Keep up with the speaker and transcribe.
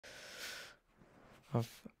of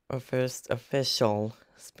our first official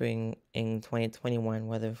spring in 2021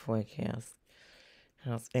 weather forecast,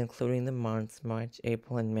 including the months March,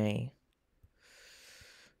 April, and May.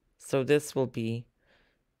 So this will be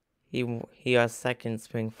our second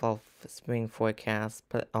spring forecast,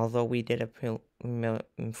 but although we did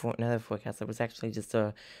another forecast, it was actually just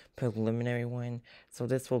a preliminary one. So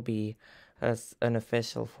this will be an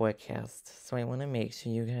official forecast. So I want to make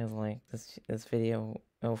sure you guys like this video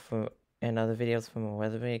and other videos for more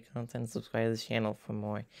weather-related content. Subscribe to the channel for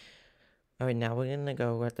more. Alright, now we're gonna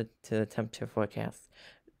go to the temperature forecast.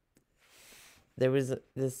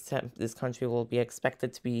 This country will be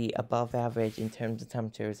expected to be above average in terms of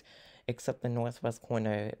temperatures, except the northwest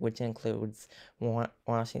corner, which includes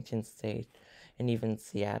Washington State and even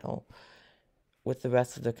Seattle, with the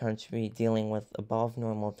rest of the country dealing with above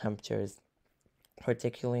normal temperatures,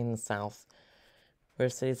 particularly in the south, where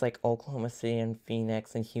cities like Oklahoma City and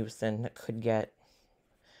Phoenix and Houston could get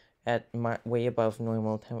at way above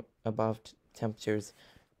normal temperatures.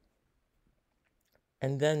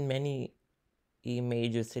 And then many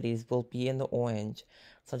major cities will be in the orange,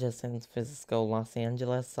 such as San Francisco, Los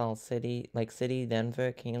Angeles, Salt City, Lake City,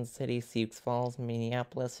 Denver, Kansas City, Sioux Falls,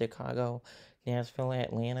 Minneapolis, Chicago, Nashville,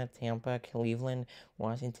 Atlanta, Tampa, Cleveland,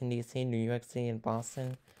 Washington, D.C., New York City, and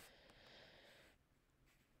Boston.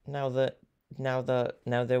 Now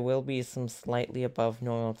there will be some slightly above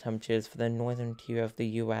normal temperatures for the northern tier of the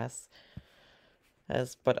U.S.,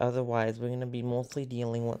 but otherwise we're going to be mostly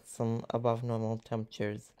dealing with some above normal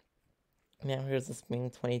temperatures. Now here's the spring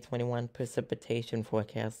 2021 precipitation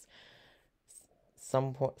forecast.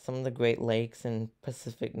 Some of the Great Lakes and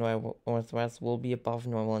Pacific Northwest will be above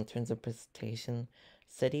normal in terms of precipitation.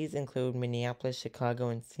 Cities include Minneapolis, Chicago,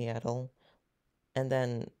 and Seattle. And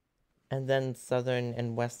then southern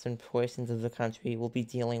and western portions of the country will be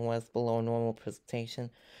dealing with below normal precipitation,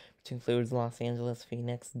 which includes Los Angeles,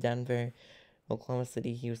 Phoenix, Denver, Oklahoma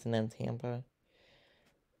City, Houston, and Tampa.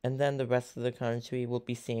 And then the rest of the country will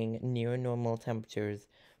be seeing near normal temperatures.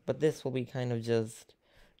 But this will be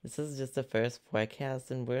this is just the first forecast,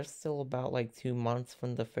 and we're still about like 2 months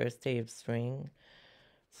from the first day of spring.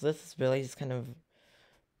 So this is really just kind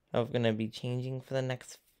of gonna be changing for the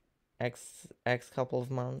next X couple of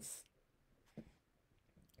months.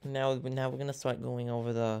 Now we're gonna start going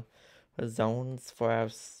over the zones for our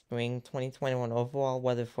spring 2021 overall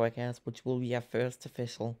weather forecast, which will be our first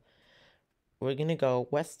official. We're gonna go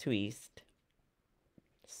west to east.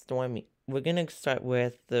 Stormy. We're gonna start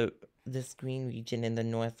with this green region in the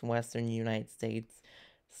northwestern United States.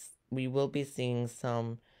 We will be seeing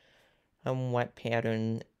some wet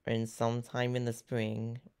pattern in sometime in the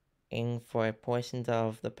spring, and for portions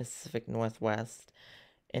of the Pacific Northwest,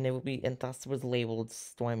 and thus was labeled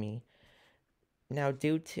stormy. Now,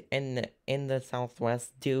 due to in the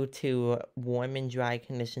Southwest, due to warm and dry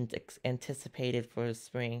conditions anticipated for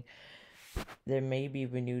spring, there may be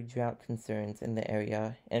renewed drought concerns in the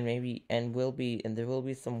area, and there will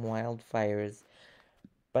be some wildfires,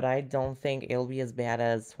 but I don't think it'll be as bad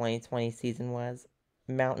as 2020 season was.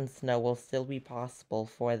 Mountain snow will still be possible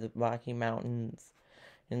for the Rocky Mountains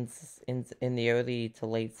in the early to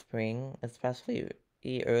late spring, especially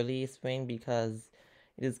early spring, because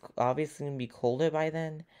it is obviously going to be colder by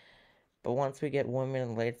then. But once we get warmer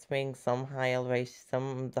in late spring, some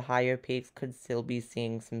of the higher peaks could still be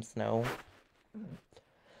seeing some snow.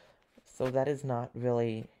 So that is not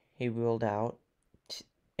really ruled out.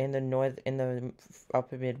 In the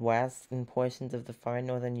upper Midwest and portions of the far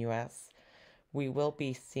northern U.S., we will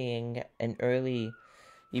be seeing an early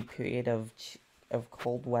period of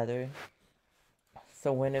cold weather.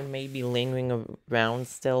 So winter may be lingering around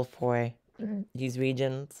still for these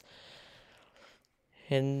regions.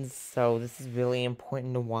 And so this is really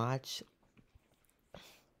important to watch.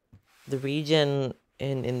 The region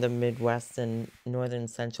in the Midwest and northern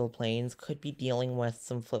central plains could be dealing with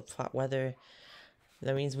some flip-flop weather.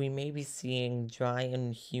 That means we may be seeing dry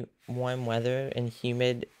and warm weather and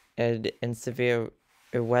humid and severe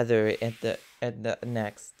weather at the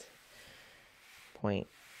next point.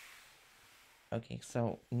 Okay,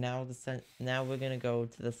 so now we're gonna go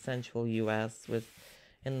to the central U.S.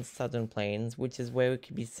 in the southern plains, which is where we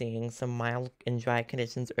could be seeing some mild and dry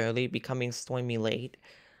conditions early, becoming stormy late.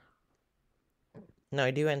 Now,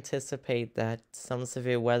 I do anticipate that some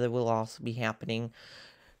severe weather will also be happening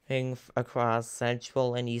across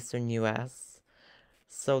central and eastern U.S.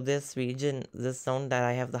 So this zone that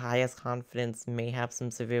I have the highest confidence may have some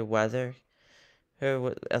severe weather,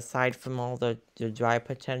 aside from all the dry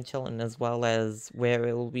potential, and as well as where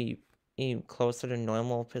it will be closer to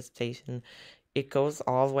normal precipitation. It goes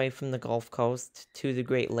all the way from the Gulf Coast to the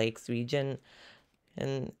Great Lakes region,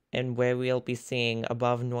 and where we'll be seeing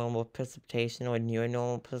above normal precipitation or near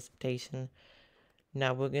normal precipitation.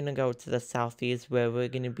 Now we're gonna go to the southeast where we're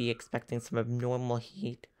gonna be expecting some abnormal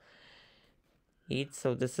heat.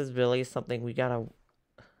 So this is really something we gotta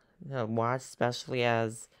watch, especially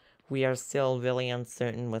as we are still really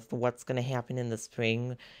uncertain with what's gonna happen in the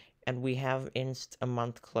spring, and we have inched a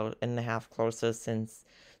month and a half closer since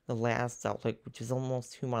the last outlook, which was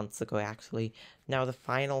almost 2 months ago actually. Now the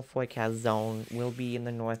final forecast zone will be in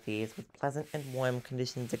the northeast with pleasant and warm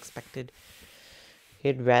conditions expected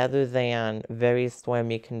rather than very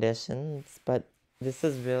stormy conditions. But this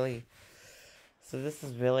is really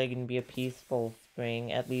going to be a peaceful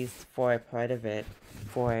spring, at least for a part of it,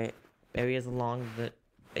 for areas along the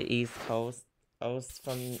east coast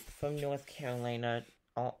from North Carolina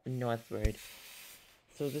northward.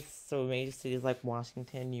 So major cities like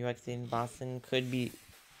Washington, New York City, and Boston could be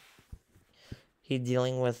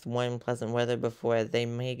dealing with warm, pleasant weather before they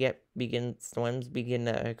may storms begin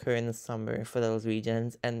to occur in the summer for those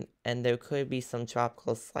regions, and there could be some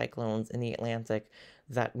tropical cyclones in the Atlantic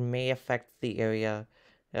that may affect the area,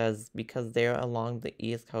 as because they're along the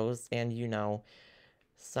east coast, and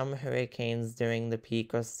some hurricanes during the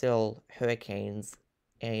peak are still hurricanes,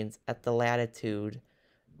 and at the latitude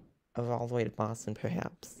of all the way to Boston,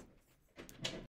 perhaps.